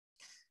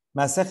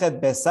Masechet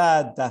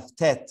Beisah Daf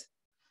Tet.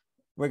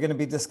 We're going to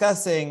be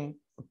discussing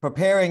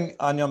preparing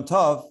on Yom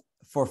Tov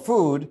for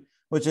food,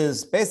 which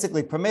is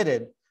basically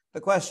permitted.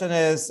 The question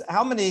is,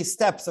 how many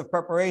steps of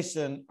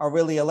preparation are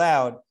really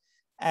allowed?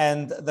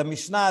 And the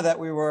Mishnah that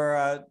we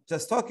were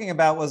just talking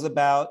about was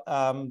about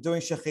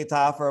doing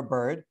shechita for a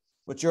bird,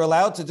 which you're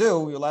allowed to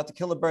do. You're allowed to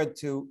kill a bird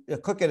to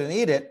cook it and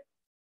eat it.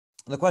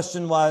 The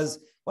question was,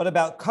 what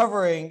about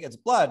covering its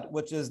blood,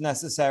 which is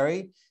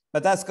necessary,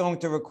 but that's going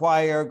to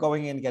require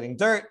going in and getting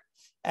dirt.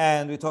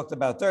 And we talked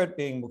about dirt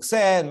being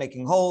mukseh and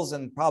making holes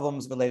and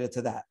problems related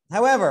to that.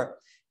 However,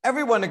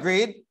 everyone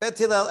agreed, Bet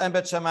Hillel and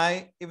Bet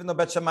Shammai, even though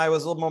Bet Shammai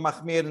was a little more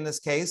machmir in this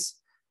case,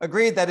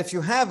 agreed that if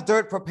you have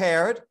dirt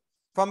prepared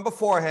from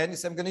beforehand, you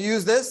say, I'm going to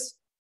use this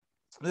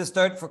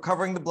dirt for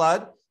covering the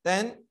blood,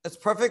 then it's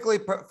perfectly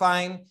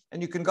fine.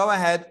 And you can go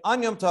ahead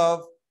on Yom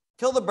Tov,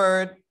 kill the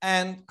bird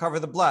and cover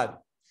the blood.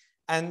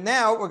 And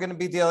now we're going to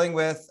be dealing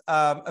with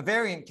a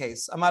variant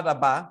case. Amar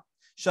Abba,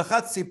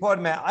 shachat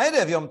sipor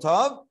me'arev Yom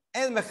Tov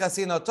and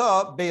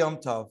mechasinoto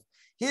beyom Tov.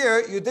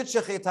 Here, you did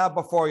shechita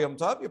before Yom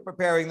Tov. You're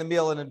preparing the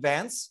meal in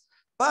advance,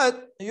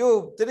 but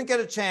you didn't get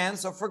a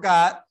chance or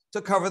forgot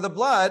to cover the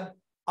blood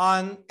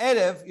on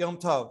Erev Yom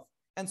Tov.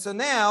 And so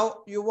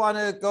now you want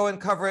to go and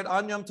cover it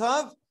on Yom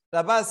Tov.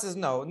 Rabba says,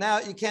 no, now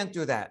you can't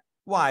do that.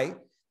 Why?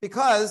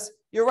 Because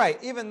you're right.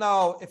 Even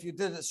though if you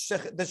did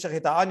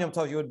shechita on Yom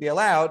Tov, you would be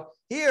allowed.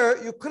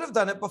 Here, you could have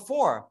done it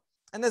before.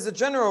 And there's a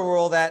general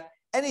rule that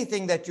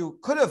anything that you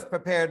could have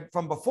prepared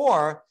from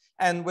before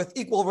and with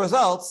equal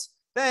results,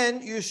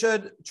 then you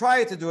should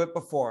try to do it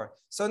before.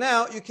 So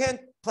now you can't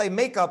play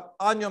makeup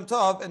on Yom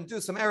Tov and do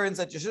some errands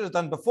that you should have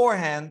done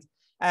beforehand.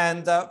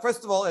 And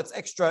first of all, it's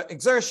extra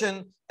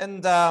exertion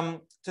and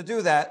to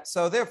do that.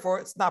 So therefore,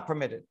 it's not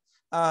permitted.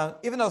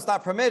 Even though it's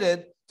not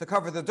permitted to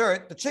cover the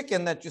dirt, the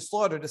chicken that you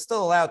slaughtered is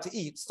still allowed to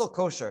eat, still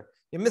kosher.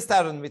 You missed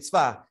out on the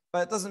mitzvah,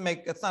 but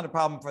it's not a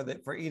problem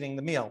for eating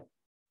the meal.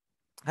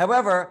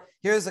 However,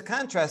 here's a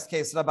contrast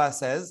case. Rabbah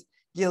says,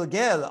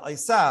 Gilgel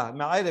Isa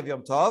Ma'arev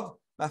Yom Tov,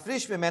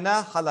 Mafrish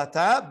Mimena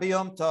Halata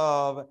B'Yom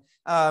Tov.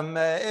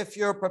 If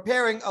you're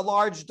preparing a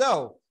large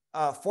dough,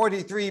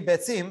 43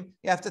 betzim,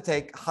 you have to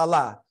take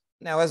challah.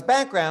 Now, as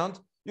background,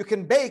 you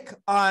can bake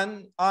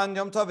on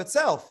Yom Tov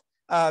itself.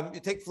 You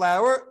take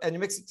flour and you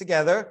mix it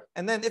together.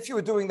 And then if you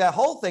were doing that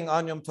whole thing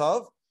on Yom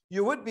Tov,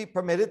 you would be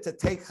permitted to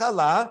take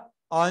challah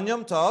on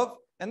Yom Tov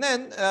and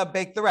then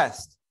bake the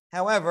rest.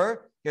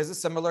 However, here's a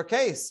similar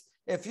case.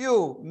 If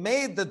you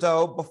made the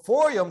dough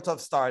before Yom Tov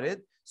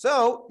started,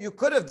 so you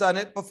could have done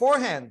it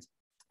beforehand.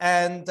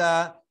 And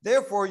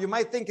therefore, you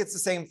might think it's the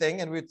same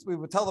thing. And we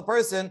would tell the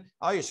person,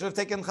 oh, you should have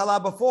taken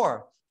challah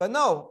before. But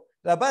no,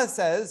 Rabbah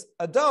says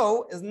a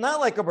dough is not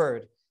like a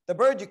bird. The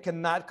bird, you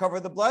cannot cover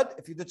the blood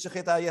if you did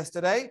shechita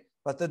yesterday.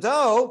 But the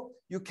dough,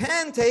 you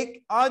can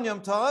take on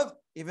Yom Tov,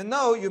 even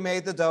though you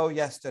made the dough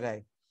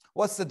yesterday.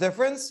 What's the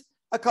difference?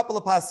 A couple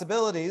of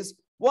possibilities.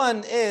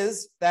 One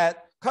is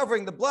that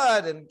covering the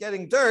blood and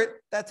getting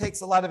dirt, that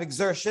takes a lot of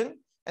exertion.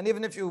 And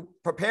even if you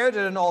prepared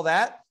it and all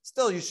that,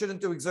 still you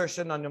shouldn't do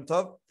exertion on Yom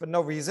Tov for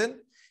no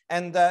reason.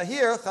 And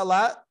here,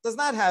 challah does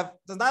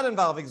not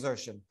involve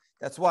exertion.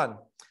 That's one.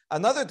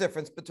 Another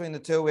difference between the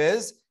two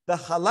is the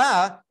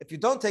challah, if you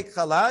don't take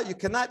challah, you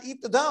cannot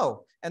eat the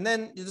dough. And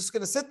then you're just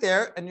going to sit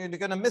there and you're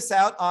going to miss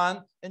out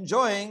on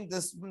enjoying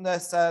this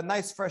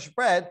nice fresh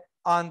bread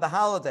on the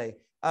holiday.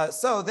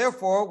 So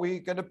therefore, we're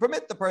going to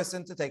permit the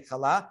person to take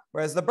challah,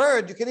 whereas the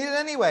bird, you can eat it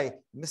anyway.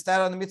 You missed out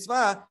on the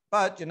mitzvah,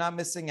 but you're not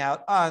missing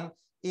out on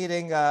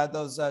eating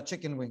those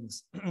chicken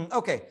wings.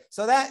 Okay,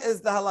 so that is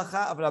the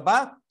halacha of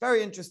Rabbah.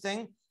 Very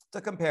interesting to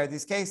compare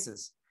these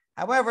cases.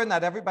 However,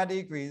 not everybody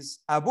agrees.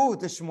 Abu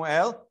de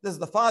Shmuel, this is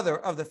the father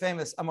of the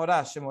famous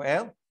Amorah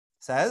Shmuel,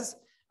 says,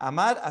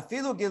 Amar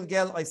afilu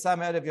gilgel Isa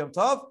me'erev Yom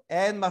Tov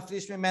and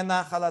mafrish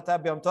mimena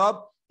chalata b'Yom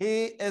Tov.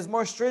 He is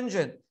more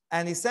stringent.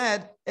 And he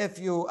said, if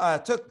you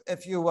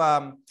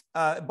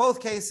both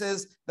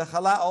cases, the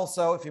challah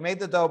also, if you made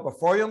the dough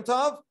before Yom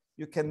Tov,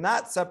 you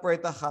cannot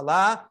separate the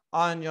challah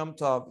on Yom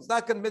Tov. He's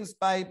not convinced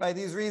by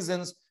these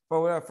reasons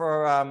for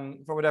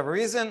whatever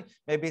reason.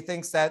 Maybe he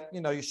thinks that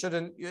you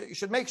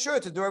should make sure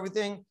to do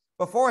everything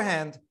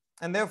beforehand,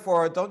 and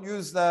therefore don't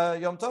use the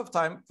Yom Tov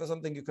time for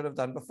something you could have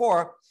done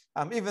before,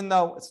 even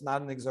though it's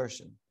not an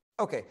exertion.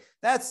 Okay,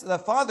 that's the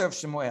father of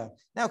Shmuel.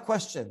 Now,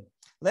 question.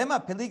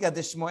 Lema peliga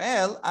de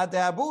Shmuel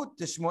adeabu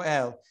de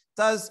Shmuel.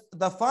 Does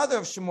the father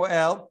of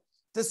Shmuel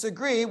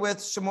disagree with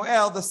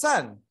Shmuel the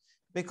son?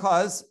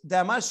 Because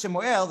Damar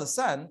Shmuel the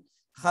son,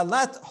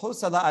 chalat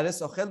husala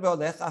aris ochel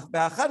veolech ach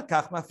be'achar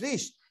kach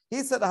mafrish.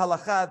 He said a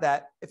halacha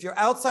that if you're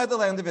outside the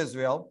land of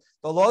Israel,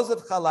 the laws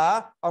of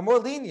challah are more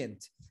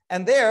lenient.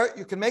 And there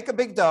you can make a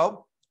big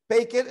dough,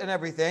 bake it and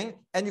everything,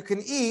 and you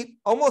can eat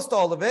almost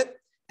all of it.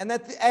 And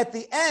at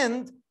the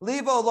end,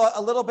 leave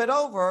a little bit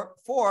over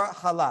for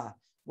challah.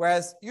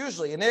 Whereas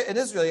usually in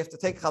Israel, you have to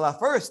take challah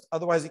first,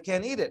 otherwise you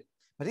can't eat it.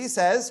 But he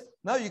says,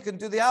 no, you can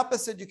do the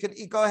opposite. You can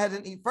go ahead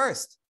and eat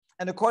first.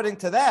 And according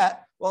to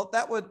that, well,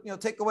 that would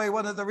take away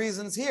one of the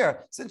reasons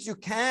here. Since you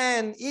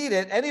can eat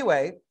it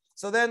anyway,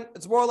 so then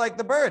it's more like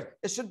the bird.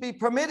 It should be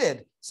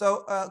permitted.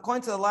 So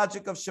according to the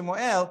logic of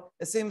Shemuel,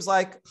 it seems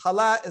like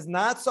challah is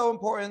not so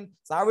important.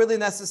 It's not really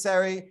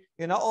necessary.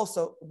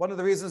 Also, one of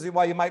the reasons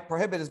why you might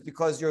prohibit is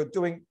because you're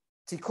doing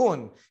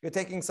tikkun. You're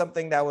taking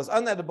something that was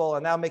unedible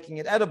and now making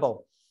it edible.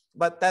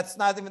 But that's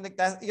not even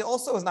that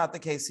also is not the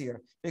case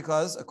here,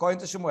 because according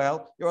to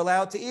Shemuel, you're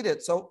allowed to eat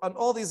it. So on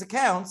all these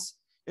accounts,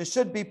 it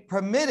should be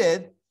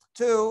permitted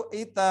to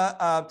eat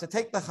to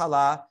take the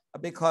challah,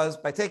 because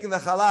by taking the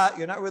challah,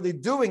 you're not really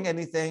doing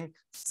anything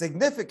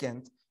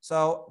significant.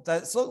 So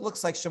it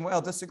looks like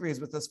Shemuel disagrees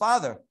with his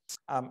father.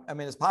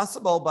 It's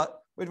possible,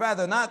 but we'd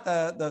rather not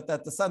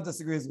that the son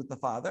disagrees with the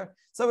father.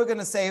 So we're going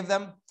to save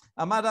them.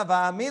 Even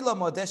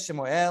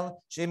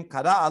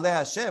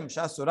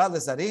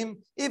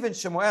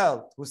Shemuel,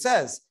 who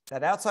says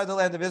that outside the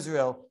land of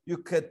Israel, you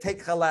could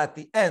take challah at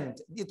the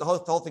end, eat the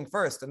whole thing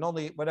first, and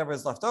only whatever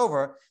is left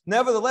over.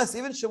 Nevertheless,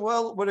 even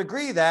Shemuel would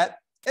agree that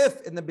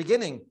if in the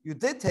beginning you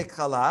did take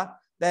challah,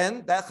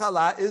 then that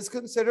challah is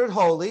considered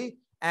holy,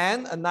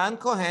 and a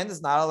non-Kohen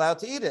is not allowed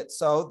to eat it.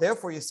 So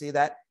therefore, you see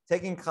that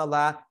taking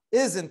challah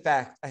is in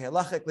fact a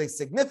halachically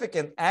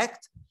significant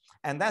act,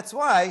 and that's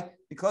why,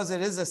 because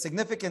it is a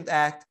significant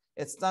act,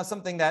 it's not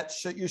something that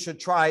you should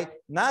try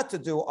not to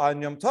do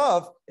on Yom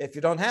Tov if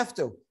you don't have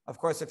to. Of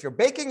course, if you're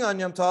baking on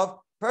Yom Tov,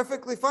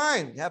 perfectly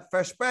fine. You have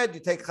fresh bread,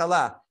 you take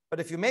challah. But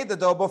if you made the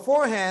dough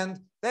beforehand,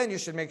 then you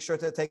should make sure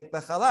to take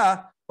the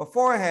challah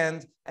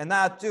beforehand and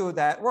not do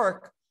that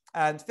work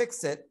and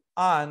fix it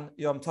on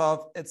Yom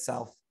Tov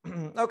itself.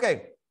 Okay,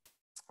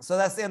 so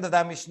that's the end of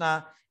that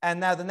Mishnah. And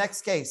now the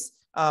next case.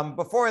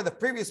 Before the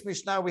previous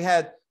Mishnah, we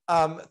had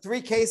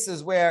 3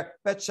 cases where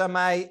Bet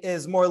Shammai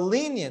is more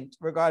lenient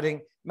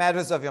regarding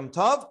matters of Yom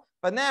Tov,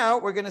 but now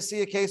we're going to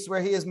see a case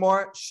where he is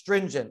more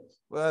stringent,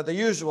 the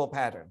usual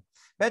pattern.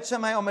 Bet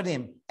Shammai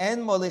omerim,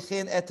 en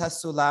molichin et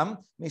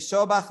hasulam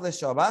mishobach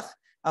leshobach,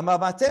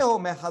 amabatehu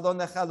mechalon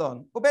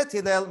lechalon, ubet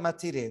hillel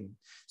matirin.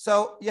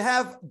 So you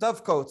have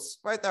dovecotes,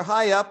 right? They're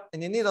high up,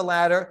 and you need a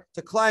ladder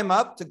to climb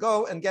up to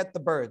go and get the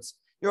birds.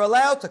 You're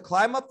allowed to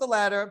climb up the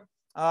ladder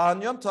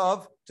on Yom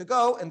Tov to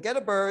go and get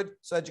a bird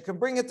so that you can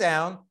bring it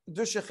down,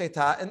 do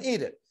shechita, and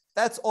eat it.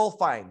 That's all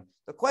fine.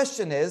 The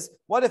question is,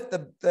 what if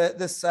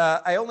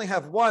I only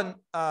have one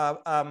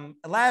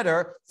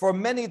ladder for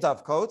many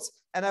dovecotes,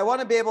 and I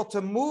want to be able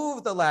to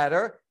move the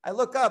ladder? I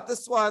look up,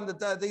 this one,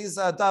 these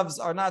doves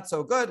are not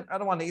so good. I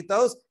don't want to eat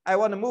those. I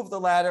want to move the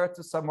ladder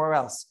to somewhere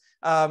else.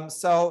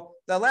 So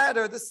the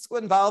ladder, this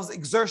involves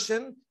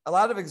exertion, a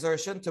lot of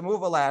exertion to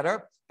move a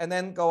ladder and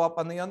then go up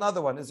on the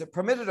another one. Is it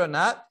permitted or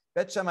not?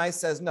 Bet Shammai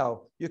says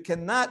no. You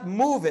cannot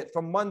move it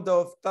from one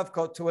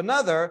dovecote to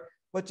another.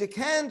 What you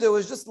can do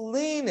is just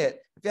lean it.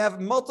 If you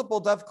have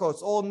multiple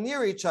dovecotes all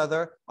near each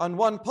other on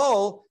one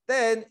pole,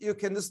 then you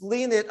can just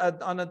lean it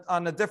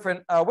on a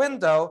different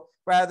window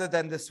rather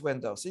than this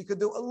window. So you could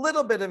do a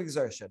little bit of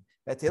exertion.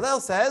 Bet Hillel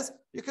says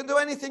you can do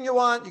anything you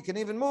want. You can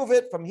even move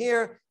it from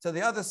here to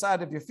the other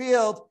side of your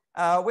field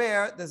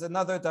where there's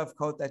another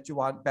dovecote that you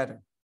want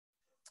better.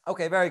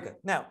 Okay, very good.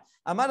 Now,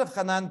 Amar Rav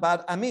Chanan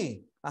bar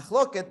Ami,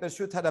 Machloket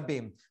B'Reshut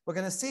Harabim. We're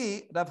going to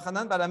see Rav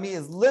Chanan bar Ami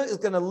is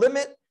going to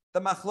limit the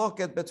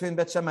machloket between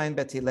Bet Shammai and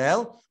Bet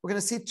Hillel. We're going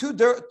to see two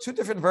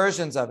different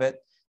versions of it.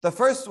 The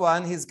first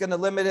one, he's going to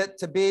limit it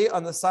to be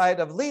on the side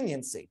of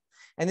leniency.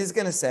 And he's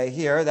going to say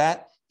here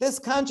that this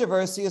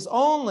controversy is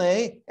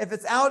only if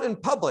it's out in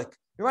public.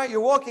 You're right,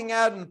 you're walking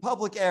out in a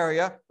public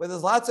area where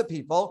there's lots of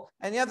people,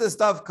 and you have this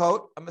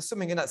dovecote. I'm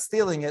assuming you're not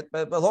stealing it,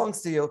 but it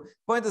belongs to you.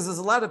 Point is, there's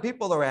a lot of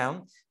people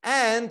around,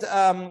 and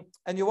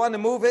you want to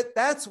move it.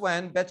 That's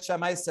when Bet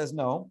Shammai says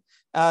no.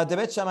 When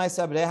there's a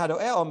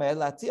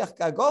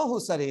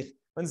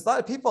lot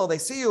of people, they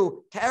see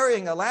you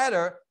carrying a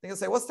ladder, they can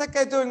say, what's that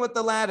guy doing with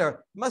the ladder?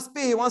 It must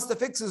be he wants to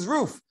fix his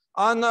roof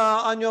on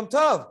Yom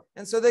Tov.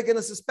 And so they're going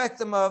to suspect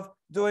him of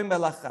doing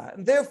melacha.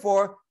 And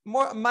therefore,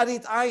 more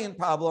marit ayin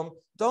problem,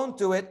 don't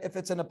do it if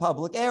it's in a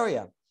public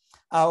area.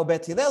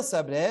 Bet Hillel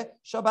says,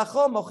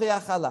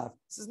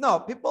 no,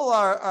 people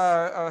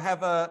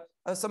have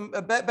some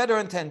better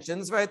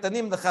intentions, right? And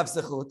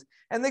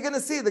they're going to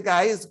see the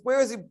guy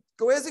where is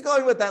he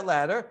going with that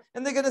ladder?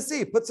 And they're going to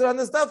see, puts it on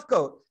his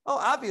dovecote. Oh,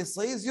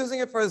 obviously he's using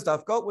it for his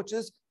dovecote, which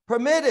is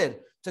permitted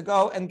to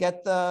go and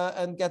get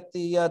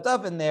the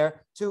dove in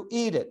there to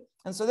eat it.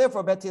 And so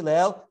therefore, Bet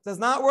Hillel does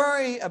not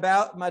worry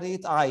about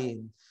marit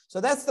ayin. So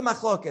that's the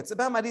machlok. It's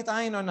about marit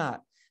ayin or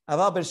not.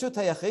 But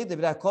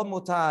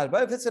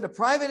if it's in a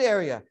private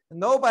area and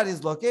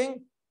nobody's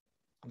looking,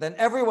 then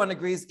everyone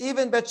agrees.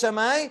 Even Bet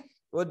Shammai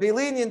would be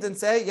lenient and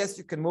say, yes,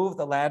 you can move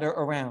the ladder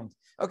around.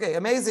 Okay,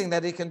 amazing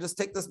that he can just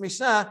take this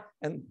Mishnah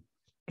and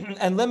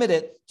limit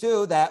it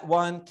to that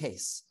one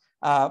case.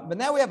 But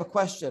now we have a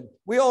question.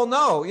 We all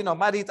know,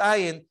 marit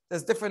ayin,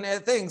 there's different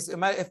things.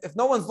 If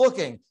no one's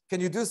looking, can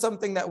you do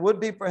something that would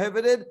be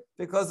prohibited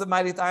because of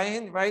marit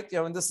ayin, right?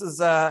 And this is,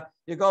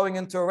 you're going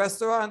into a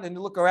restaurant and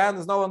you look around,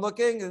 there's no one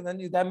looking, and then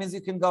that means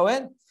you can go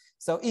in.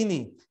 So,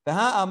 ini,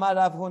 Veha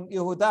amarav hun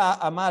Yehuda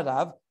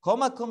amarav, kol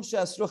makom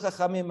she'asru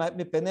chachamim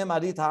mipnei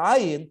marit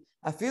ha'ayin,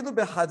 Afilu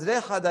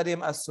behadre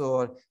hadarim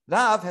asur.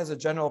 Rav has a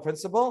general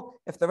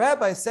principle. If the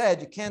rabbi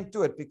said you can't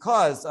do it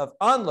because of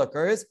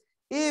onlookers,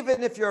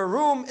 even if you're a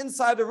room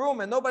inside a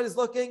room and nobody's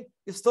looking,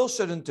 you still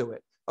shouldn't do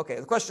it. Okay,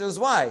 the question is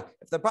why?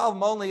 If the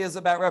problem only is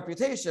about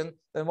reputation,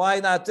 then why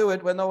not do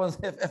it when no one's,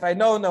 if I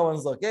know no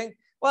one's looking?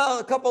 Well,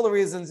 a couple of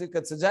reasons you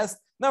could suggest.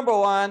 Number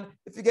one,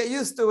 if you get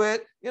used to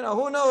it,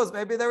 who knows?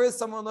 Maybe there is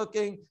someone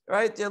looking,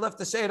 right? You left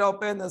the shade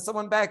open, there's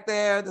someone back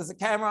there, there's a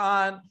camera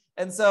on.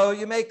 And so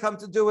you may come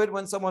to do it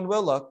when someone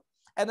will look.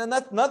 And then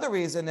another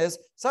reason is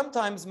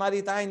sometimes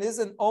Marit Ayin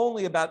isn't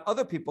only about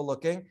other people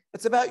looking,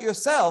 it's about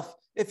yourself.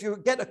 If you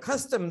get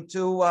accustomed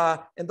to,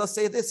 and let's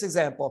say this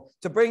example,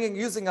 to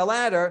using a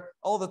ladder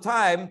all the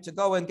time to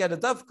go and get a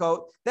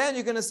dovecote, then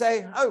you're going to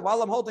say, oh,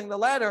 while I'm holding the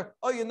ladder,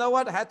 oh, you know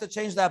what? I had to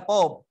change that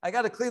bulb. I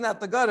got to clean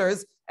out the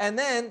gutters. And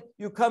then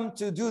you come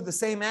to do the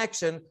same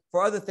action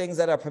for other things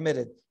that are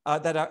permitted,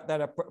 that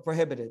are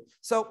prohibited.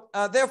 So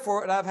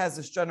therefore, Rav has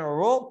this general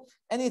rule.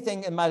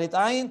 Anything in Marit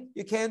Ayin,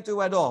 you can't do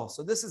at all.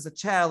 So this is a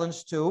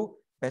challenge to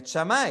Bet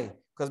Shammai,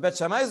 because Bet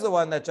Shammai is the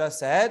one that just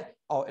said,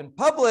 oh, in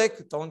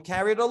public, don't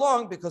carry it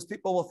along because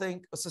people will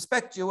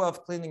suspect you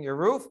of cleaning your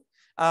roof.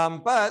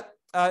 But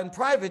in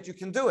private, you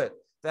can do it.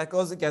 That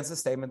goes against the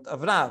statement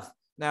of Rav.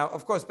 Now,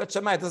 of course, Bet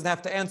Shammai doesn't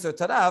have to answer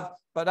to Rav,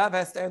 but Rav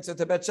has to answer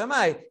to Bet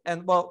Shammai.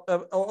 And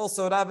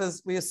also Rav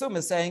we assume,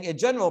 is saying a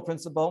general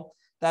principle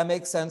that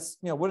makes sense.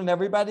 Wouldn't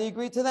everybody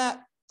agree to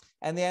that?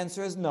 And the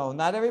answer is no,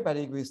 not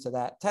everybody agrees to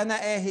that.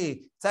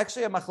 Tana'ehi, it's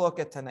actually a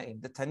machloket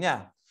Tana'im, the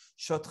Tanya.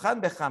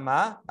 Shotchan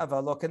bechama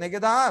avalo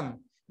keneged ha'am.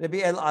 Rabbi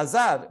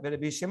El-Azar,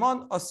 Rabbi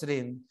Shimon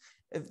Osrin.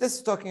 If this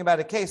is talking about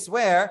a case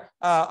where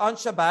on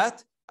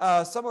Shabbat,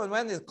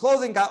 when his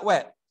clothing got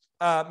wet,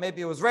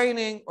 maybe it was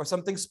raining or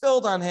something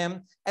spilled on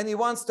him, and he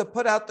wants to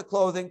put out the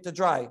clothing to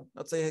dry.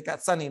 Let's say it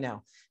got sunny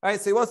now. All right,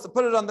 so he wants to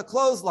put it on the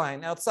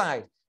clothesline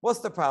outside. What's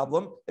the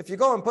problem? If you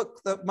go and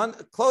put the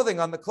clothing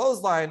on the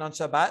clothesline on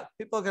Shabbat,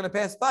 people are going to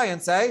pass by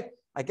and say,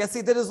 I guess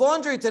he did his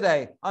laundry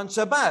today on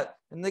Shabbat.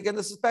 And they're going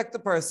to suspect the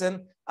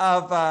person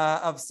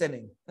of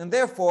sinning. And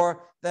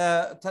therefore,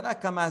 the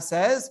Tanakama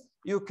says,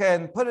 you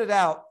can put it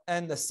out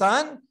in the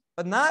sun,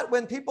 but not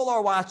when people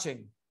are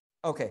watching.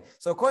 Okay,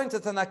 so according to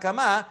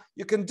Tanakama,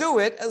 you can do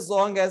it as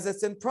long as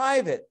it's in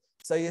private.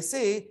 So you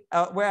see,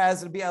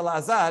 whereas Rabbi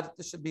El-Azar,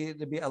 this should be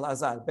Rabbi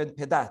El-Azar, Ben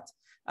Pedat,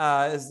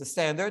 is the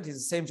standard. He's the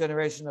same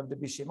generation of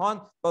Rabbi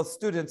Shimon, both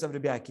students of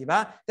Rabbi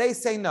Akiva. They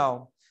say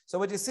no. So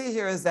what you see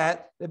here is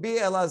that Rabbi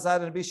El-Azar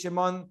and Rabbi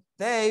Shimon,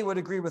 they would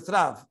agree with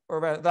Rav, or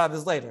Rav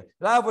is later.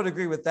 Rav would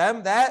agree with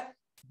them that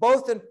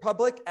both in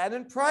public and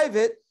in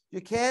private,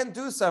 you can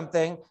do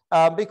something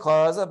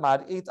because of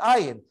Marit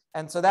Ayin.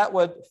 And so that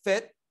would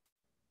fit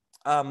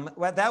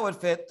what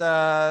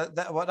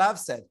Rav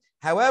said.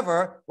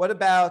 However, what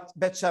about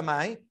Bet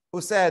Shammai,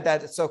 who said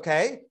that it's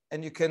okay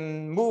and you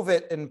can move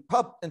it in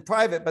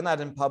private but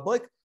not in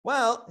public?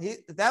 Well,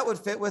 that would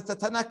fit with the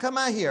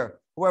Tanakama here.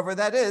 Whoever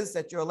that is,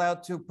 that you're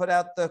allowed to put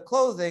out the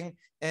clothing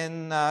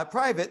in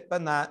private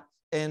but not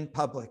in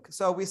public.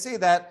 So we see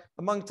that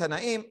among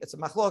Tanaim, it's a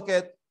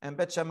machloket, and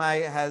Bet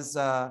Shammai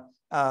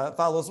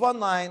follows one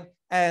line,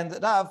 and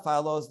Rav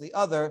follows the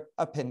other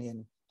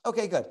opinion.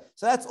 Okay, good.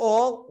 So that's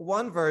all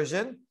one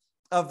version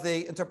of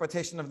the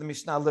interpretation of the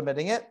Mishnah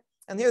limiting it.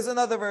 And here's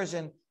another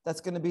version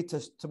that's going to be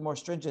to more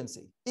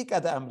stringency.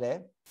 Ika de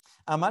Amre,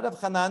 Amar Rav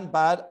Chanan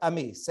bar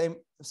Ami, same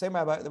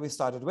rabbi that we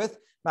started with.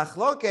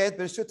 Machloket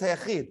b'reshut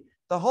hayachid.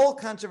 The whole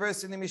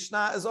controversy in the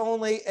Mishnah is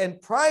only in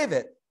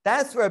private.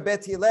 That's where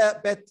Bet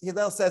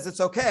Hillel says it's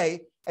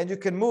okay, and you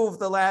can move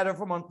the ladder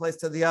from one place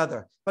to the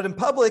other. But in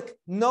public,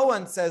 no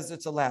one says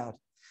it's allowed.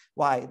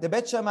 Why? The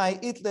Bet Shammai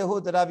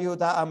itlehu de Rav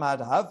Yehuda Amar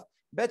Rav.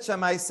 Bet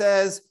Shammai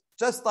says,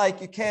 just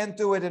like you can't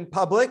do it in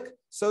public,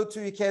 so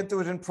too you can't do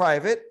it in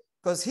private,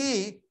 because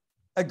he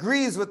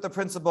agrees with the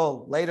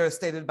principle later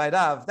stated by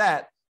Rav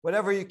that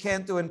whatever you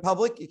can't do in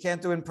public, you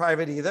can't do in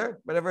private either.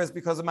 Whatever is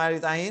because of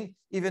Marit Ayin,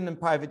 even in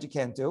private you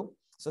can't do.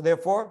 So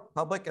therefore,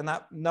 public and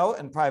not no,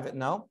 and private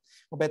no.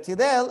 Bet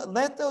Hillel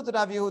leto de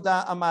Rav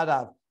Yehuda Amar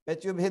Rav.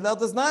 Bet Hillel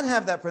does not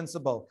have that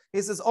principle.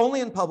 He says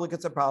only in public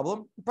it's a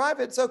problem. In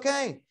private it's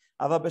okay.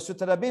 So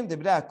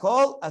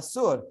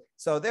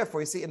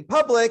therefore, you see, in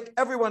public,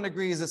 everyone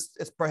agrees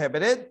it's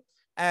prohibited.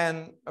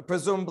 And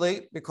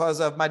presumably, because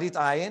of Marit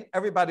Ayin,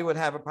 everybody would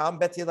have a problem,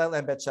 Bet Hillel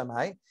and Bet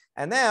Shammai.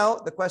 And now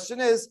the question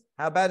is,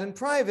 how about in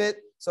private?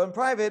 So in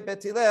private,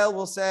 Bet Hillel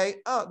will say,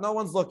 oh, no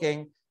one's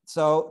looking.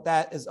 So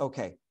that is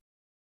okay.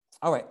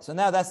 All right, so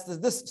now that's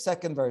this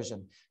second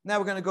version. Now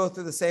we're going to go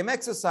through the same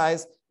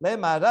exercise. It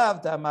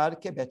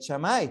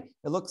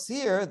looks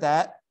here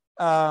that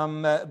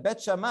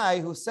Bet Shammai,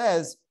 who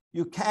says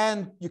you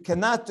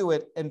cannot do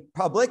it in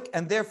public,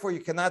 and therefore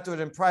you cannot do it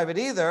in private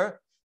either,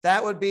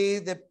 that would be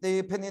the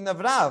opinion of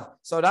Rav.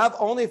 So Rav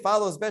only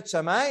follows Bet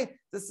Shammai.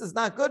 This is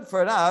not good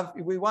for Rav.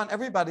 We want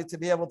everybody to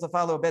be able to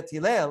follow Bet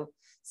Hillel.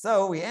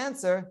 So we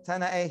answer,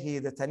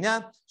 Tana'ehi, the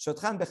Tanya,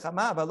 Shotchan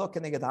bechama v'lo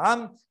keneged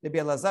ha'am, Rabbi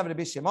Elazar,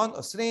 Rabbi Shimon,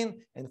 Osrin.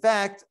 In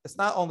fact, it's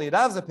not only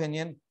Rav's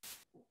opinion,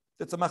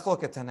 it's a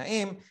machloket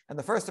Tanaim. And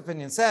the first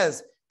opinion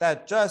says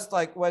that just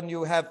like when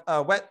you have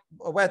wet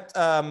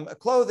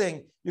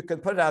clothing, you can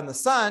put it out in the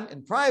sun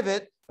in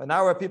private, but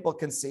now where people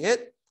can see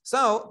it.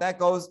 So that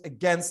goes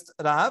against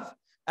Rav.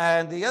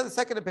 And the other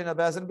second opinion of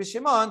Beisah and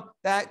Bishimon,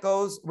 that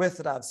goes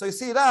with Rav. So you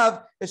see,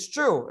 Rav, it's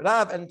true.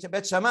 Rav and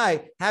Bet Shammai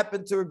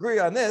happen to agree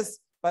on this,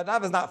 but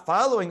Rav is not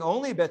following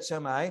only Bet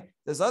Shammai.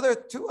 There's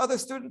two other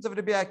students of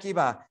Rabbi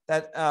Akiva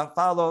that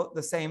follow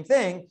the same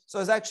thing. So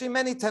there's actually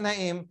many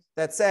Tanaim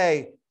that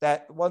say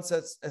that once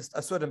it's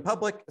asur in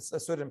public, it's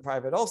asur in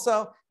private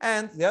also.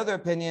 And the other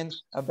opinion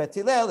of Bet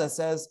Hillel that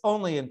says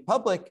only in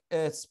public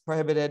it's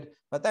prohibited,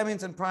 but that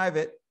means in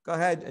private, go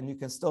ahead and you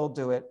can still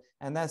do it.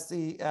 And that's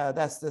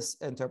this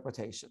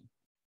interpretation.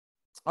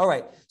 All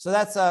right, so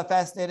that's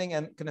fascinating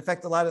and can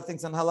affect a lot of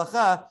things in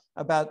halacha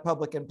about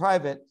public and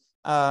private,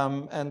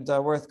 and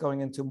worth going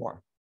into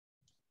more.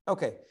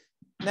 Okay,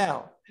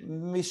 now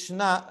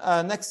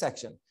Mishnah, next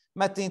section.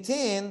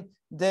 Matintin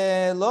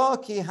de lo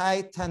ki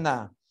hay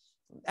tana.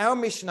 Our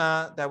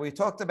Mishnah that we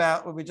talked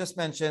about, what we just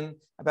mentioned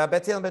about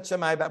Bet Hillel and Bet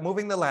Shammai about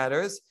moving the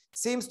ladders,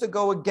 seems to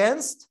go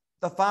against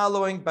the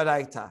following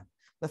baraita.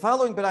 The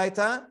following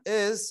baraita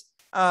is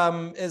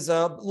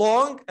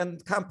long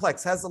and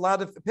complex, has a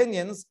lot of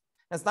opinions.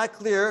 It's not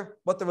clear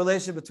what the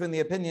relation between the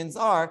opinions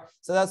are,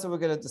 so that's what we're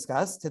going to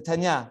discuss.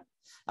 Titanya,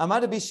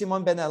 Amar Rabbi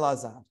Shimon ben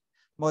Elazar,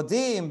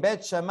 Modim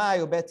Bet Shammai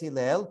u Bet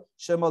Hillel,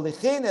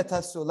 shemolichin et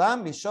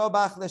hasulam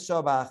mishobach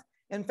leshobach.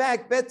 In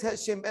fact, Bet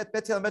Hillel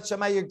and Bet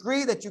Shammai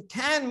agree that you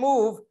can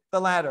move the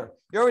ladder.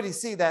 You already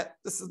see that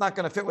this is not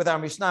going to fit with our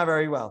Mishnah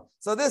very well.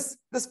 So this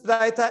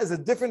baraita is a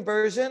different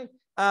version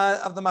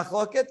of the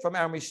machloket from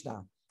our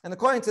Mishnah. And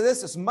according to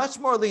this, it's much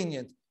more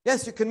lenient.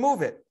 Yes, you can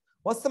move it.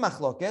 What's the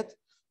machloket?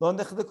 The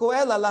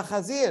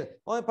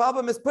only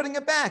problem is putting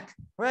it back,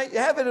 right? You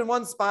have it in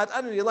one spot.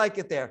 I don't know, you like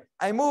it there.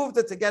 I moved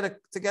it to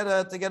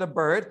get a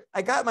bird.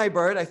 I got my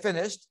bird. I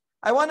finished.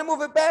 I want to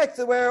move it back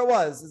to where it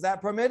was. Is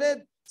that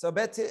permitted? So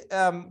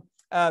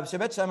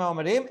Shebet Shammai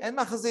Omerim and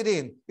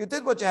Machazirin. You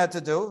did what you had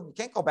to do. You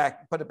can't go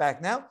back, put it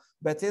back now.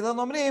 Bet Hillel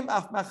Omerim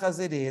Af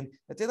Machazirin.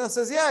 Bet Hillel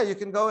says, yeah, you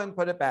can go and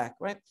put it back,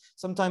 right?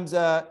 Sometimes,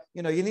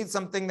 you need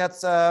something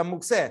that's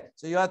mukseh.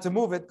 So you have to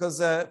move it because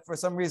for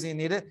some reason you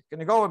need it. Can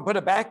you go and put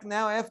it back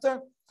now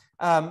after?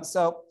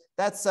 So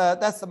that's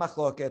the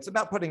machloket. It's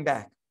about putting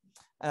back.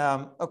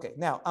 Okay,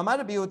 now, Amar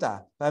Rabbi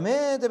Yehuda,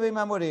 Bameh Debim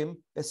Amorim,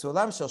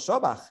 Besulam Shel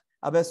Shobach,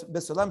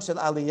 Besulam Shel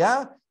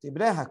Aliyah,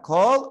 Dibrei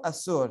Hakol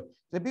Asur.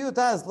 Rabbi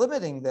Yehuda is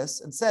limiting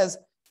this and says,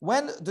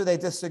 when do they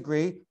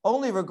disagree?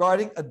 Only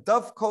regarding a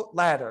dovecote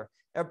ladder.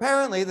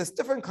 Apparently, there's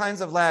different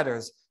kinds of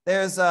ladders.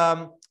 There's,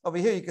 over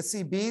here, you can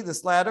see B,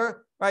 this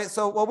ladder, right?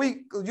 So what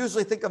we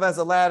usually think of as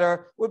a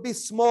ladder would be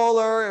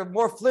smaller,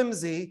 more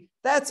flimsy.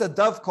 That's a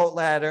dovecote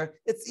ladder.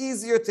 It's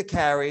easier to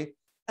carry.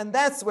 And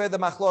that's where the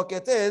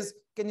machloket is.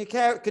 Can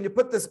you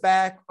put this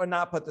back or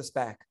not put this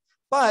back?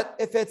 But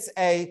if it's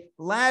a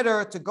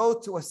ladder to go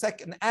to a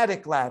second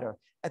attic ladder,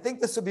 I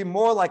think this would be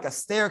more like a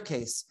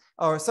staircase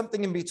or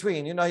something in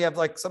between. You have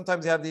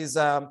sometimes you have these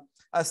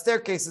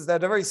staircases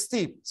that are very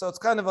steep. So it's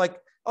kind of like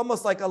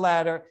almost like a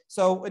ladder.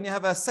 So when you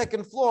have a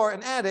second floor,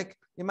 an attic,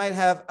 you might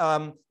have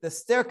the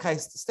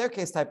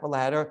staircase type of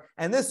ladder.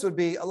 And this would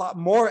be a lot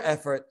more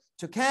effort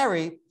to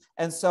carry.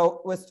 And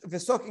so if you're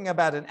talking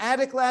about an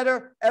attic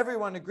ladder,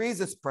 everyone agrees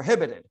it's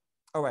prohibited.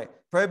 All right,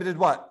 prohibited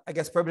what? I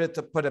guess prohibited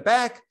to put it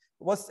back.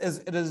 Is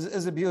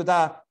Rabbi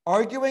Yehuda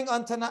arguing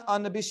on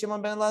Rabbi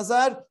Shimon ben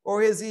Elazar,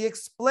 or is he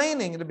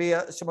explaining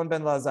Rabbi Shimon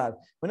ben Elazar?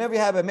 Whenever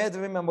you have a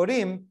medavim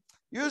amorim,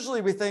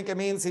 usually we think it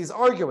means he's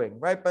arguing,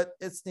 right? But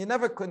you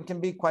never can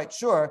be quite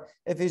sure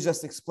if he's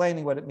just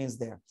explaining what it means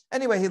there.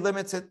 Anyway, he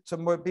limits it to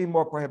be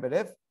more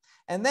prohibitive.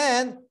 And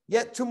then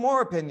yet two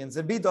more opinions.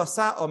 Rabbi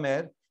Dosa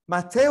Omer,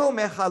 Mateo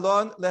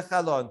mechalon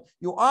lechalon.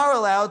 You are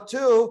allowed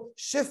to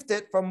shift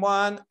it from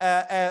one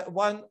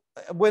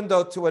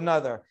window to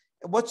another.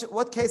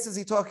 What case is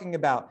he talking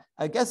about?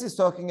 I guess he's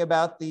talking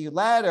about the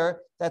ladder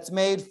that's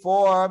made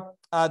for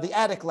the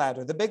attic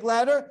ladder, the big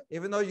ladder,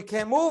 even though you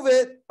can't move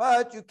it,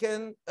 but you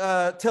can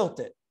tilt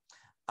it.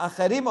 That's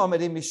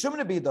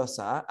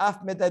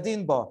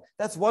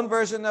one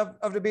version of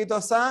Rabbi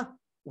Dosa,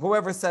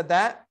 whoever said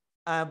that.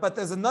 But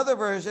there's another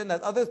version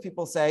that other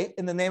people say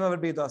in the name of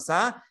Rabbi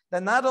Dosa,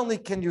 that not only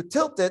can you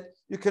tilt it,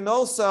 you can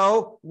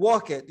also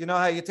walk it. You know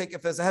how you take,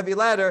 if there's a heavy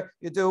ladder,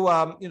 you do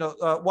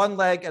one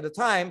leg at a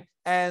time,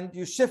 and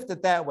you shift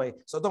it that way.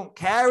 So don't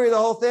carry the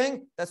whole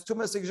thing. That's too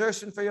much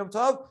exertion for Yom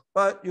Tov,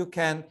 but you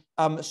can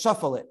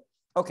shuffle it.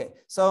 Okay,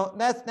 so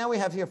now we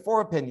have here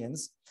four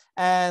opinions.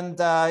 And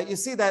you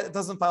see that it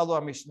doesn't follow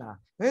our Mishnah.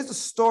 Here's a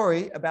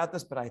story about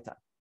this Baraita.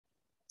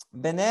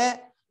 Bnei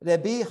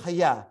Rabbi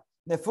Chaya,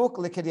 Nefuk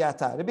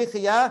L'Kiryata. Rabbi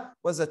Chaya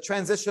was a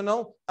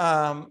transitional,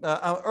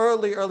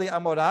 early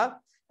Amorah.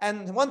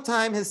 And one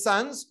time his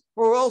sons,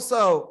 who were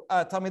also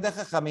Talmidei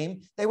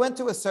Chachamim, they went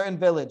to a certain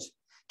village.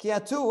 When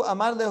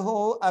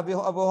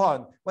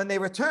they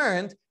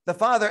returned, the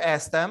father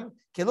asked them,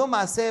 did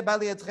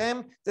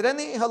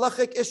any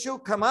halachic issue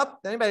come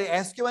up? Did anybody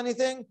ask you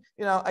anything?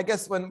 I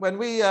guess when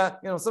we,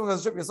 someone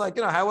goes to trip, it's like,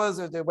 how was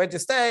it? Where'd you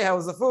stay? How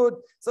was the food?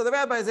 So the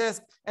rabbis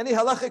ask, any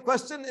halachic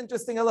question,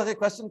 interesting halachic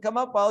question come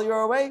up while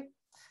you're away?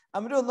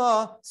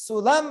 Amrullah,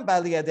 sulam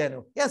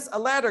baliyadenu. Yes, a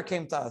ladder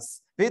came to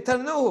us.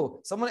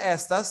 Someone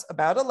asked us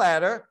about a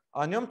ladder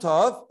on Yom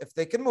Tov, if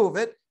they can move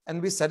it,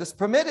 and we said it's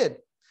permitted.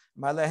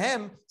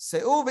 The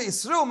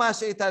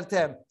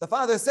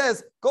father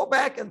says, go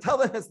back and tell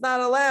them it's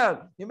not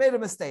allowed. You made a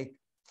mistake.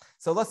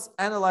 So let's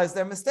analyze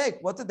their mistake.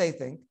 What did they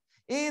think?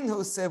 He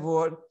thought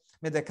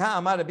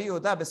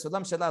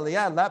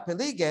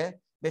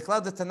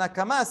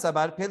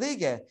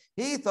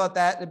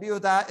that Rabbi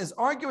Yehuda is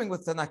arguing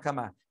with the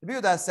Nakama. Rabbi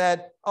Yehuda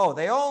said,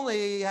 they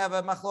only have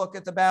a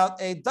machloket about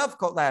a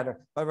dovecote ladder,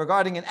 but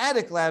regarding an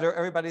attic ladder,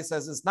 everybody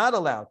says it's not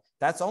allowed.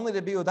 That's only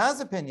Rabbi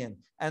Yehuda's opinion.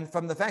 And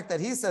from the fact that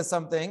he says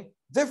something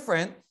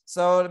different,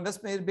 so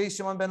maybe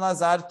Shimon ben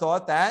Lazar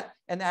thought that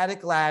an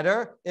attic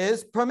ladder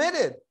is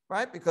permitted,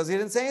 right? Because he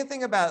didn't say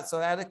anything about it. So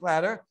attic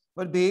ladder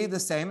would be the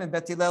same. And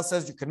Bet Hillel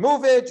says you can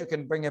move it, you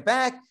can bring it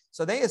back.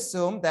 So they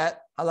assumed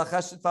that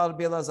halakha should follow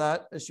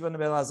Shimon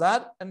ben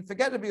Lazar, and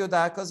forget Rabbi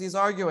Yehuda because he's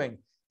arguing.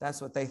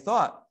 That's what they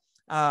thought.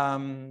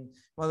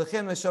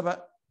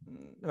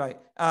 Right.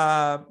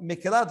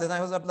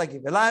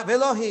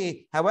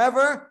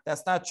 However,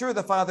 that's not true.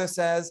 The father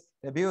says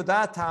Rabbi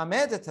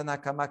Yehuda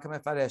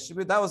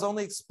was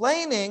only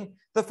explaining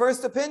the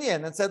first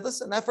opinion and said,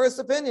 listen, that first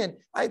opinion,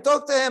 I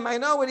talked to him, I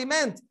know what he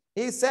meant.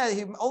 He said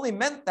he only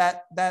meant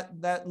that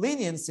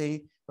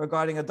leniency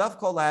regarding a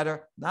dovecote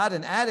ladder, not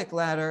an attic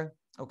ladder.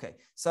 Okay,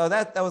 so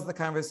that was the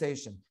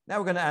conversation. Now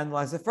we're going to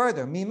analyze it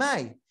further.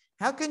 Mimai,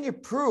 how can you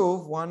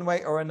prove one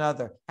way or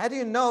another? How do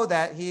you know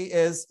that he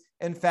is,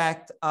 in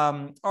fact,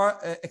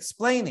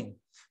 explaining?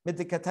 See,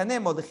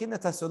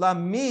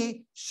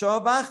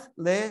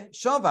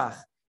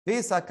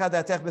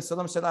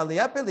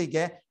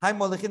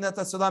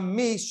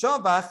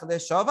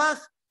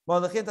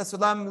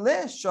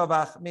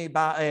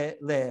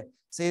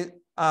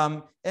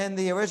 in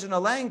the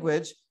original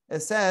language,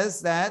 it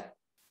says that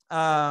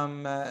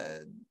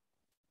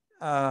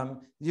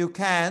you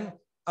can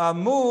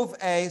move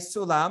a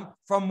sulam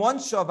from one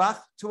shovach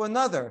to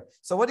another.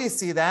 So what do you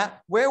see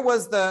that? Where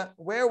was the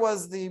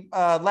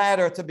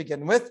ladder to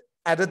begin with?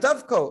 At a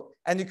dovecote.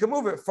 And you can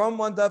move it from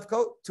one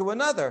dovecote to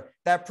another.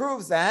 That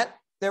proves that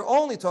they're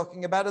only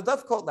talking about a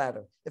dovecote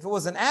ladder. If it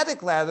was an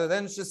attic ladder,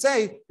 then it should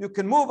say you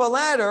can move a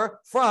ladder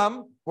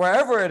from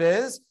wherever it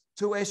is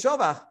to a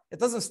shovach. It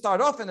doesn't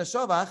start off in a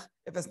shovach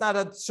if it's not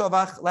a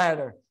shovach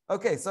ladder.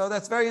 Okay, so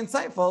that's very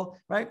insightful,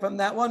 right? From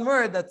that one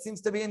word that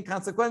seems to be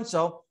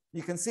inconsequential,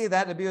 you can see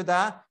that Rabbi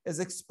Yehuda is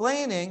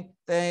explaining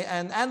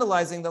and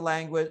analyzing the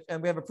language,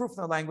 and we have a proof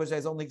in the language that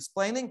he's only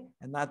explaining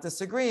and not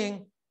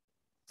disagreeing.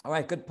 All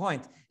right, good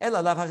point.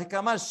 Therefore, he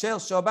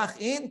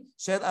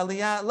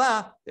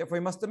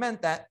must have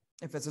meant that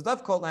if it's a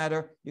dovecote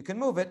ladder, you can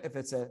move it. If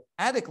it's an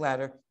attic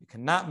ladder, you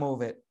cannot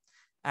move it.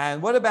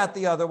 And what about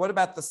the other? What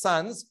about the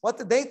sons? What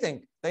did they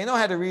think? They know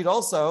how to read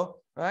also,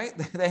 right?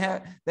 They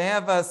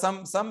have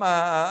some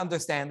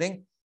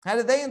understanding. How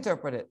did they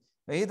interpret it?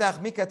 It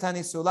doesn't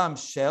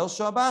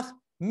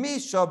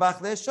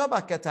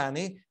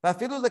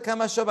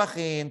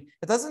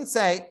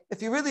say,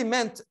 if you really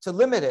meant to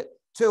limit it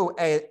to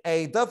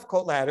a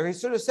dovecote ladder, he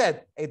should have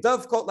said, a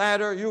dovecote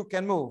ladder you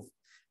can move.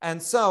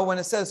 And so when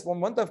it says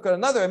from one dovecote to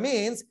another, it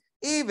means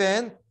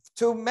even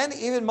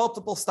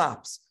multiple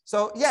stops.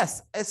 So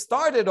yes, it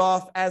started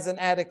off as an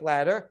attic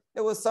ladder.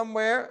 It was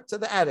somewhere to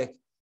the attic.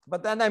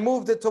 But then I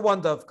moved it to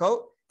one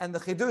dovecote. And the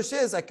chidush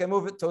is I can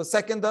move it to a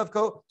second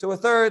dovecote, to a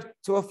third,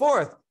 to a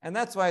fourth. And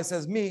that's why it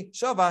says mi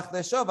shovach le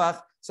shovach.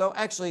 So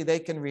actually they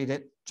can read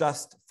it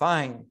just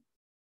fine.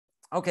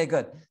 Okay,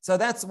 good. So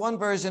that's one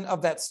version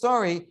of that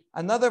story.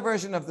 Another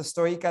version of the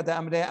story, when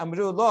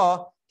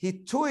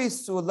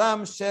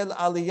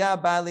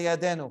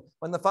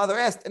the father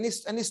asked,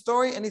 any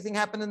story, anything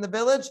happened in the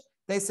village?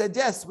 They said,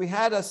 yes, we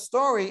had a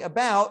story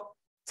about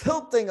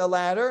tilting a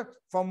ladder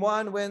from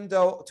one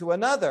window to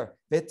another.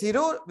 And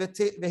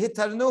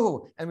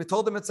we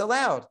told them it's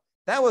allowed.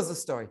 That was the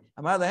story.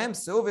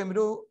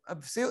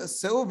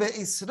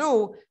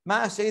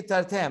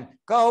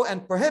 Go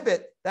and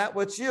prohibit that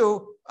which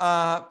you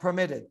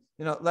permitted.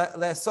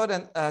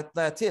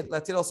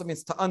 Latir also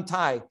means to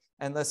untie,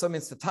 and lesod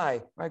means to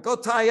tie. Right? Go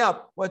tie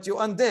up what you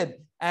undid,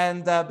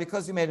 and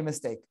because you made a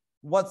mistake.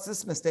 What's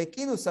this mistake?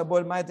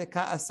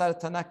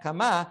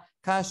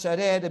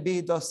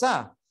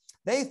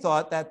 They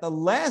thought that the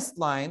last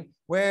line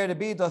where the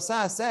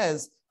Beisah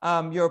says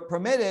you're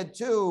permitted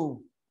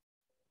to,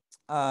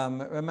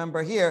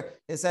 remember here,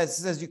 it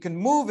says you can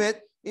move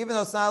it, even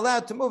though it's not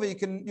allowed to move it,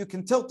 you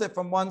can tilt it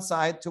from one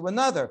side to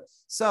another.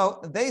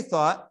 So they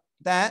thought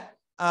that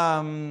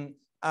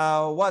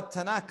what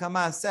Tanakh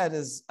Kama said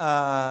is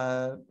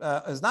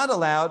not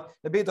allowed,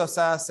 Rabbi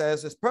Dosa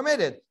says is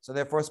permitted. So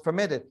therefore it's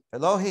permitted.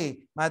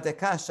 Elohi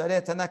madeka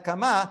share Tanakh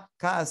Kama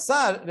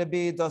ka'asar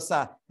Rabbi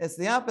Dosa. It's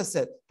the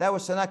opposite. That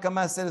which Tanakh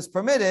Kama said is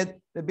permitted,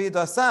 Rabbi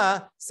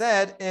Dosa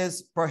said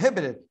is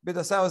prohibited. Rabbi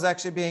Dosa was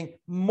actually being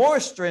more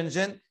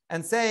stringent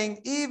and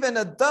saying even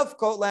a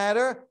dovecoat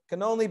ladder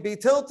can only be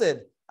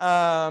tilted.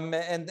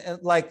 And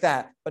like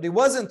that. But he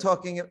wasn't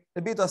talking,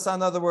 the Beisah,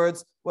 in other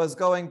words, was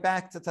going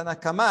back to Tanakh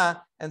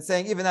Kama and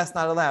saying even that's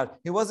not allowed.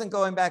 He wasn't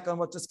going back on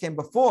what just came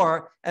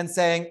before and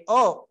saying,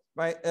 oh,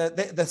 right,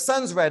 the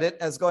sons read it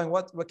as going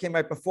what came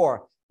right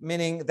before,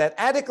 meaning that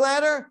attic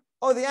ladder,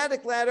 oh, the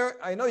attic ladder,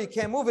 I know you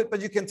can't move it,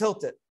 but you can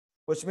tilt it,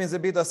 which means the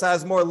Beisah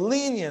is more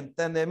lenient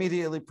than the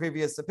immediately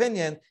previous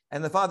opinion.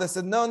 And the father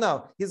said,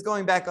 no, he's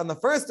going back on the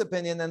first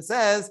opinion and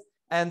said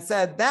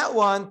that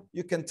one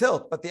you can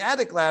tilt, but the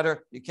attic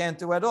ladder you can't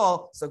do at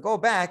all. So go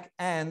back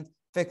and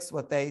fix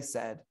what they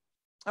said.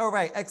 All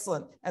right,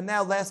 excellent. And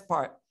now last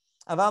part.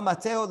 Aval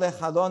mateo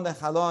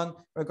lechalon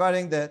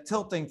regarding the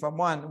tilting from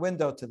one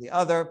window to the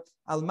other.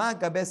 Alma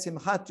gabe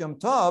simchat yom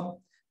tov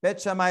bet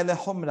Shammai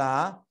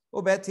lechumra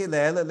ubet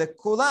Hillel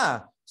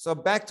lekula. So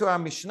back to our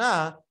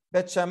Mishnah.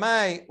 Bet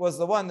Shammai was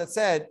the one that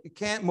said you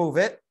can't move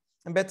it.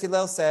 And Bet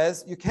Hillel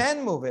says you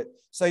can move it.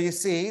 So you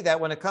see that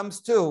when it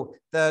comes to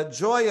the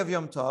joy of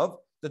Yom Tov,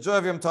 the joy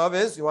of Yom Tov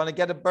is you want to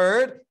get a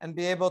bird and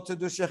be able to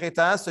do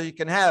shechita so you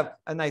can have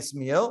a nice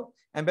meal.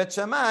 And Bet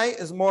Shammai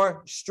is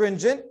more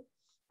stringent,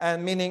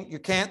 and meaning you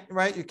can't,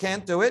 right? You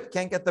can't do it,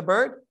 can't get the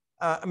bird.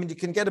 You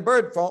can get a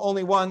bird for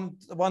only one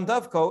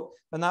dovecoat,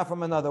 but not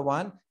from another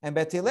one. And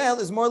Bet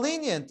Hillel is more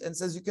lenient and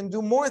says you can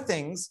do more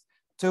things.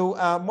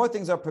 More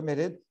things are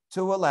permitted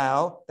to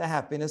allow the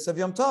happiness of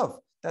Yom Tov.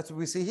 That's what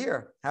we see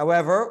here.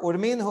 However,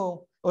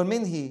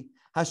 urminhi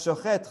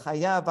hashochet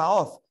chayav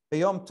ha'of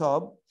beyom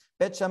tov.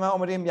 Bet Shammai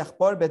omrim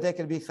yachpor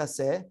bedeker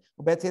bichaseh,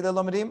 ubet Hillel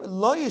omrim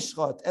lo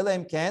yishchot ela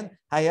im ken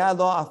haya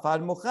lo afar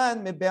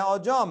muchan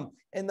mibe'ojom.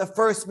 In the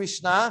first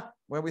Mishnah,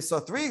 where we saw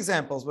three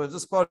examples, we're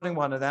just quoting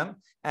one of them.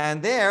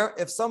 And there,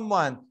 if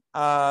someone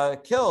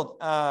killed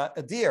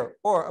a deer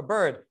or a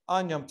bird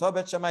on Yom Tov,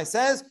 Bet Shammai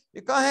says,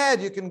 you go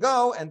ahead, you can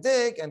go and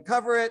dig and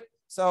cover it.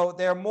 So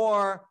they're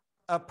more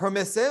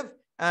permissive.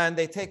 And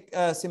they take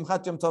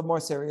Simchat Yom Tov more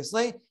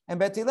seriously. And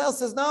Bet Hillel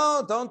says,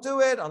 no, don't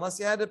do it unless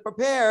you had it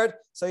prepared.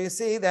 So you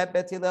see that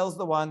Bet Hillel is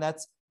the one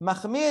that's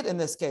Mahmir in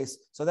this case.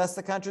 So that's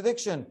the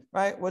contradiction,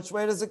 right? Which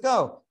way does it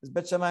go? Is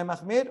Bet Shammai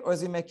Mahmir or is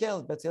he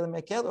Mekel? Bet Hillel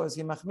Mekel or is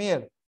he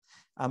Mahmir?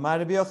 Amar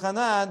Rabbi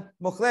Yochanan,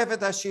 Mukhlefet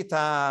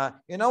Hashita.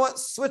 You know what?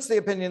 Switch the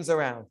opinions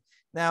around.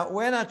 Now,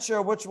 we're not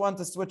sure which one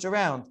to switch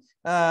around.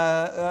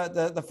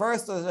 The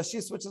first, she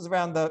switches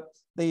around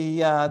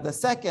the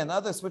second,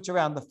 others switch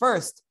around the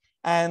first.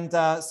 And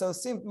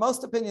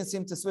most opinions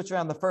seem to switch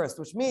around the first,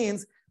 which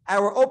means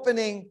our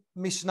opening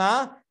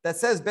Mishnah that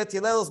says Bet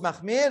Hillel is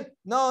Mahmir,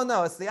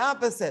 no, it's the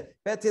opposite.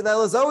 Bet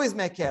Hillel is always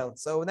Mekel.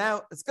 So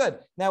now it's good.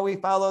 Now we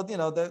followed,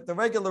 the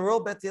regular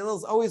rule. Bet Hillel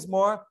is always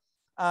more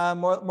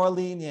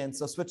lenient.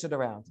 So switch it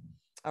around.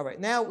 All right.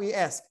 Now we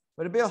ask,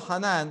 Rabbi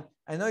Yochanan,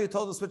 I know you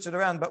told us to switch it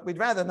around, but we'd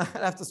rather not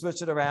have to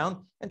switch it around.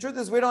 And truth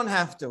is, we don't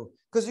have to,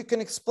 because you can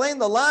explain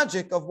the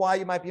logic of why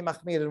you might be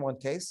Mahmir in one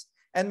case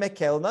and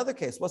Mekel in another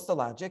case. What's the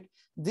logic?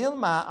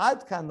 Dilma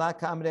ad kan la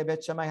kamre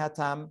Bet Shammai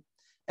hatam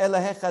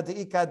elahecha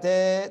deika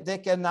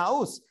deker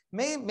naus.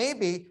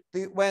 Maybe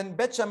when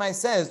Bet Shammai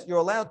says you're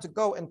allowed to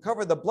go and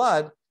cover the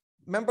blood,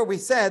 remember we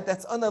said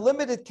that's on a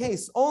limited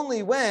case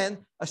only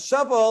when a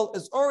shovel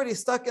is already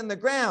stuck in the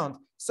ground.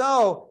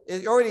 So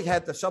you already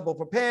had the shovel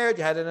prepared,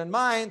 you had it in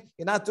mind,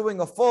 you're not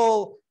doing a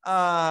full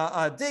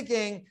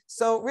digging.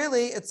 So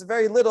really it's a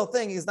very little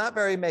thing. He's not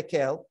very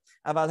mekel.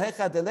 But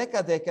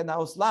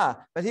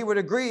he would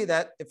agree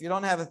that if you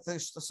don't have a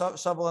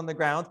shovel in the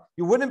ground,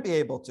 you wouldn't be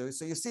able to.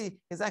 So you see,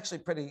 he's actually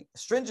pretty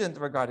stringent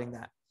regarding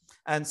that.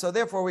 And so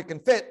therefore we can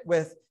fit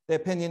with the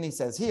opinion he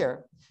says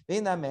here.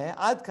 And we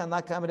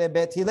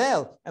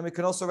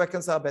can also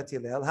reconcile Bet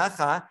Hillel.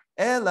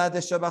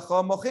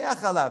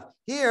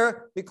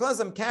 Here, because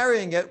I'm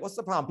carrying it, what's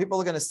the problem?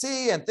 People are going to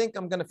see and think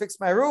I'm going to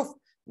fix my roof.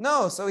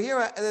 No, so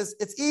here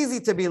it's easy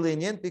to be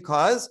lenient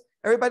because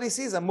everybody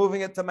sees I'm moving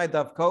it to my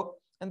dovecoat.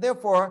 And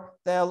therefore,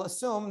 they'll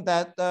assume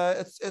that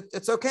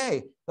it's okay.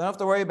 They don't have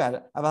to worry about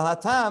it.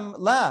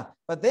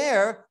 But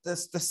there,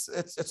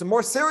 it's a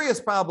more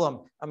serious problem.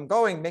 I'm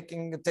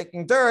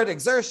taking dirt,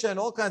 exertion,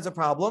 all kinds of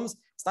problems.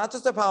 It's not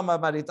just a problem of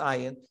Marit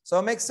Ayin. So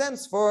it makes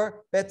sense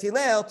for Bet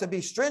Hillel to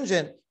be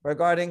stringent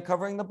regarding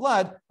covering the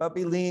blood, but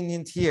be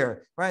lenient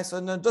here, right? So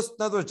in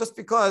other words, just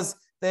because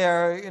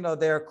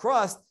they're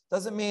crossed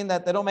doesn't mean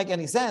that they don't make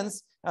any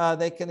sense.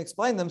 They can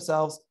explain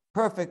themselves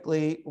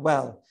perfectly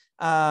well.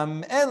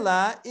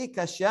 Ella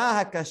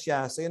ikashya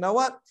hakashya. So you know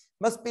what?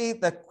 Must be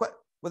the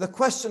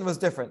question was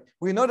different.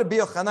 We know that Rabbi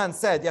Yochanan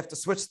said you have to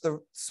switch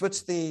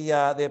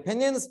the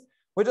opinions.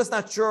 We're just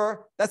not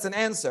sure. That's an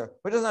answer.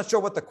 We're just not sure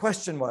what the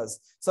question was.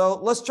 So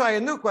let's try a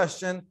new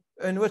question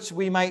in which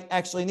we might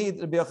actually need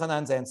Rabbi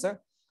Yochanan's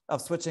answer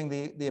of switching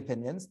the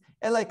opinions.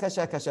 Ella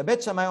ikashya hakashya.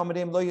 Bet Shammai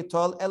omrim lo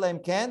yitol ela im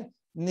ken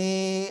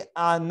ni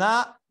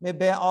ana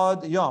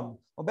mebe'od yom.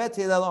 ובית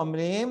הלל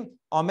אומרים,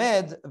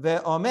 עומד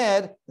ואומר,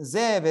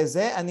 זה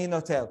וזה אני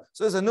נוטל.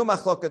 So there's a new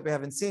machloket we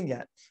haven't seen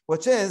yet,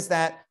 which is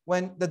that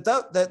when the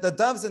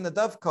doves in the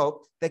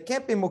dovecote, they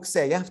can't be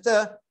mukseh. You have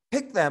to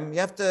pick them, you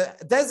have to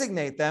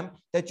designate them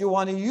that you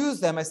want to use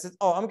them. I said,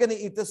 oh, I'm going to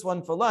eat this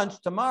one for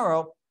lunch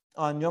tomorrow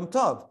on Yom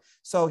Tov.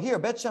 So here,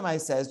 Bet Shammai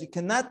says, you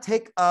cannot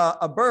take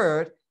a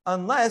bird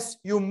unless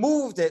you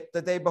moved it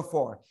the day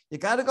before. You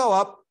got to go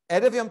up,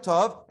 Erev Yom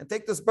Tov, and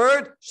take this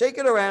bird, shake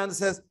it around, and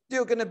says,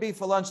 you're going to be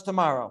for lunch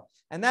tomorrow.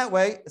 And that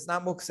way, it's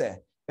not mukseh.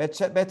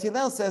 Bet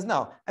Hillel says,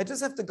 no, I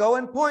just have to go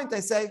and point.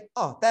 I say,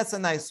 oh, that's a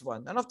nice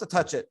one. I don't have to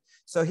touch it.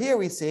 So here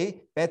we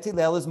see Bet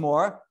Hillel is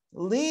more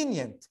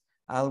lenient.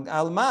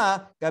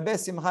 Alma gabe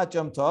simchat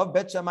Yom Tov,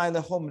 Bet Shammai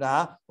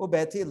lechumra,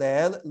 uBet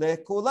Hillel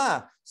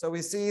lekula. So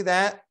we see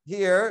that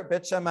here,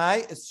 Bet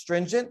Shammai is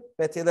stringent,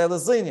 Bet Hillel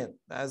is lenient,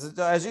 as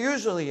it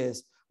usually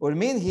is.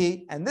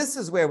 Urminhi, and this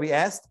is where we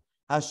asked,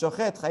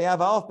 Hashochet chayav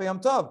ha'of b'Yom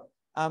Tov.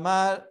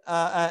 Amar,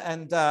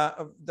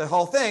 the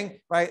whole thing,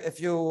 right? If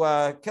you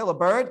kill a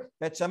bird,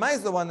 Bet Shammai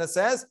is the one that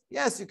says,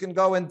 yes, you can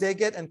go and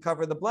dig it and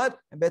cover the blood.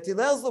 And Bet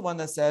Hillel is the one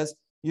that says,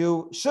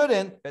 you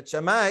shouldn't. Bet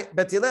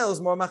Hillel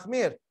is more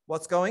machmir.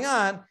 What's going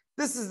on?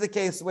 This is the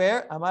case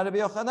where Amar Rabbi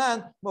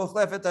Yochanan,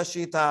 Muchlefet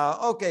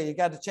Hashita. Okay, you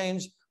got to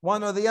change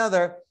one or the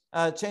other,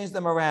 change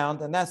them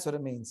around, and that's what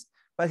it means.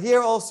 But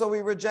here also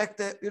we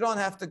reject it. You don't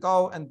have to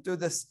go and do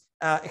this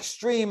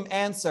extreme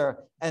answer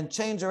and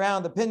change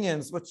around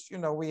opinions, which, you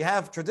know, we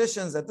have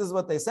traditions that this is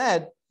what they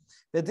said.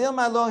 Same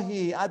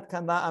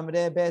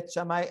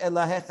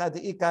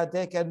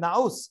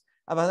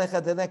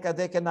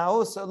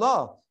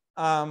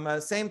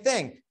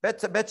thing.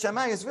 Bet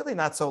Shammai is really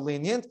not so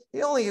lenient.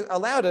 He only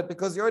allowed it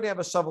because you already have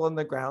a shovel in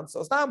the ground,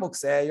 so it's not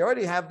mukseh. You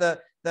already have the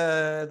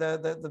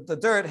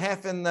dirt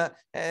half in,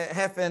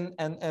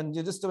 and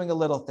you're just doing a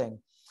little thing.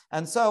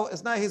 And so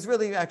it's not, he's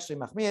really actually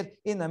machmir.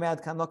 In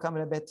Amad kan lo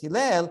kamre Bet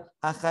Hillel,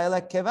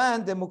 hachayla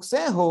kevan de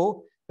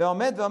muksehu,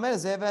 ve'omed ve'omer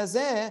ze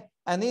ve'ze,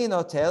 ani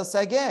notel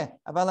sageh,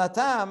 aval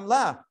hatam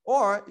la.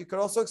 Or you could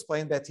also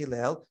explain Bet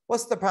Hillel.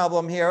 What's the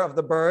problem here of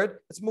the bird?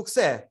 It's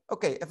mukseh.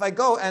 Okay, if I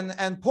go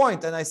and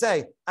point and I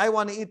say, I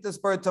want to eat this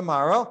bird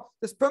tomorrow,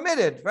 it's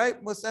permitted, right?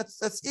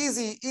 That's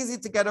easy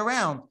to get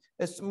around.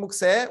 It's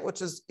mukseh,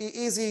 which is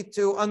easy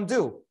to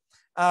undo.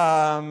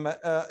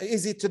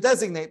 Easy to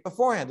designate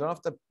beforehand. Don't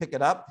have to pick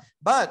it up.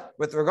 But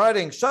with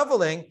regarding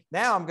shoveling,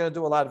 now I'm going to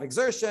do a lot of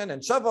exertion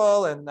and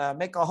shovel and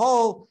make a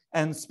hole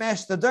and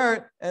smash the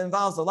dirt. It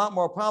involves a lot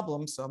more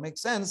problems. So it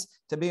makes sense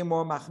to be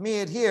more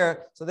machmir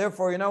here. So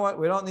therefore, you know what?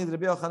 We don't need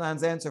Rabbi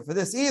Yochanan's answer for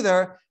this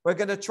either. We're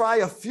going to try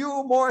a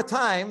few more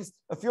times,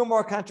 a few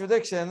more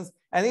contradictions.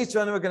 And each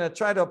one we're going to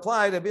try to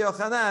apply to Rabbi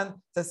Yochanan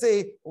to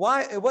see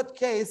why, in what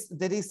case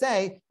did he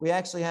say we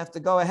actually have to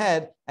go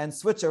ahead and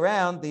switch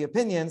around the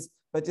opinions.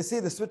 But you see,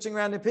 the switching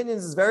around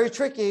opinions is very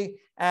tricky,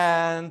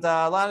 and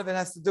a lot of it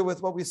has to do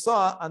with what we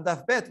saw on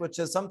Daf Bet, which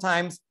is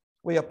sometimes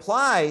we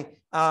apply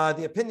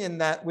the opinion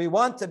that we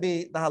want to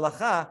be the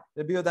halacha.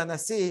 Rabbi Yehuda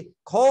Nasi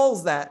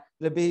calls that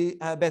Rabbi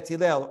Bet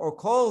Hillel, or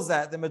calls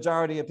that the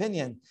majority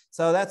opinion.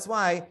 So that's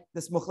why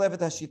this Muchlefet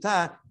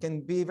Hashita can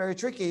be very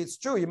tricky. It's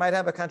true, you might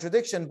have a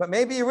contradiction, but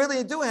maybe you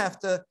really do have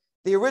to.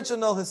 The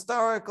original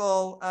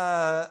historical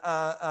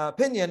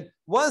opinion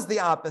was the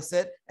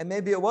opposite, and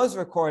maybe it was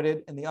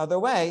recorded in the other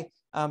way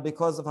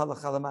because of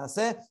halacha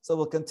l'maaseh. So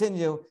we'll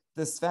continue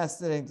this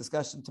fascinating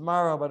discussion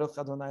tomorrow. Baruch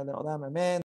Adonai le'olam, amen.